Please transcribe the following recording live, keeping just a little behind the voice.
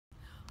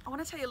I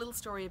want to tell you a little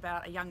story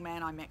about a young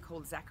man I met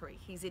called Zachary.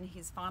 He's in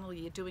his final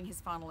year doing his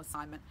final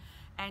assignment,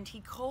 and he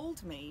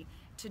called me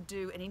to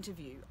do an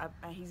interview.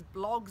 He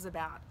blogs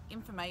about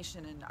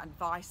information and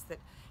advice that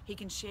he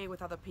can share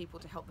with other people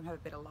to help them have a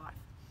better life.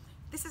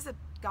 This is a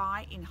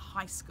guy in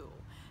high school,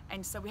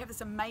 and so we have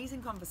this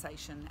amazing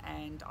conversation,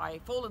 and I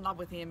fall in love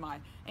with him. I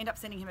end up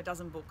sending him a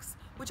dozen books,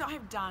 which I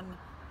have done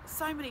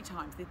so many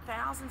times. The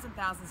thousands and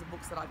thousands of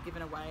books that I've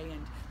given away,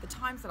 and the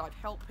times that I've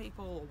helped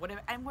people or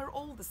whatever, and we're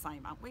all the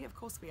same, aren't we? Of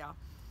course we are.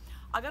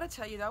 I gotta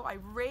tell you though, I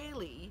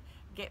rarely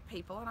get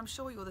people, and I'm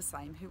sure you're the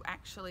same, who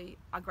actually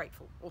are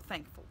grateful or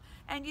thankful.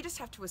 And you just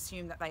have to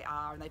assume that they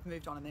are and they've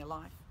moved on in their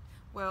life.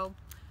 Well,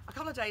 a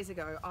couple of days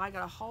ago, I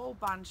got a whole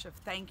bunch of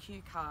thank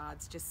you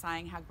cards just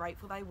saying how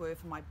grateful they were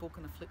for my book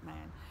on a flip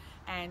man.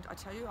 And I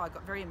tell you, I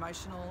got very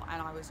emotional,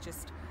 and I was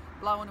just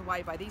blown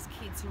away by these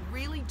kids who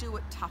really do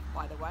it tough,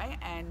 by the way.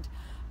 And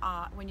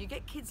when you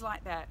get kids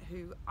like that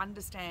who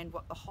understand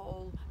what the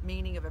whole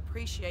meaning of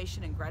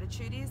appreciation and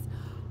gratitude is,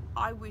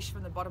 I wish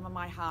from the bottom of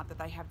my heart that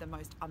they have the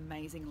most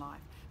amazing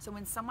life. So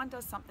when someone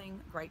does something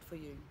great for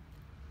you,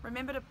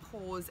 remember to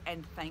pause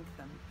and thank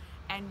them.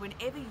 And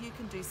whenever you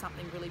can do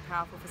something really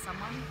powerful for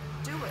someone,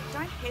 do it.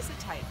 Don't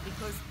hesitate,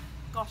 because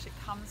gosh, it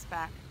comes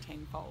back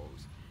tenfold.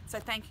 So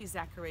thank you,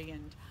 Zachary,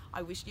 and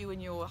I wish you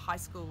and your high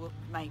school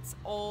mates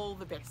all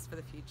the best for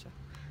the future.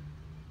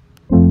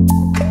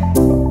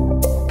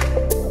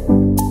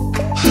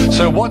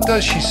 So what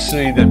does she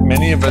see that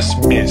many of us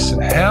miss,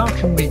 and how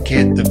can we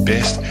get the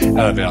best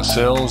out of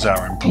ourselves,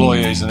 our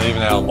employees, and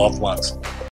even our loved ones?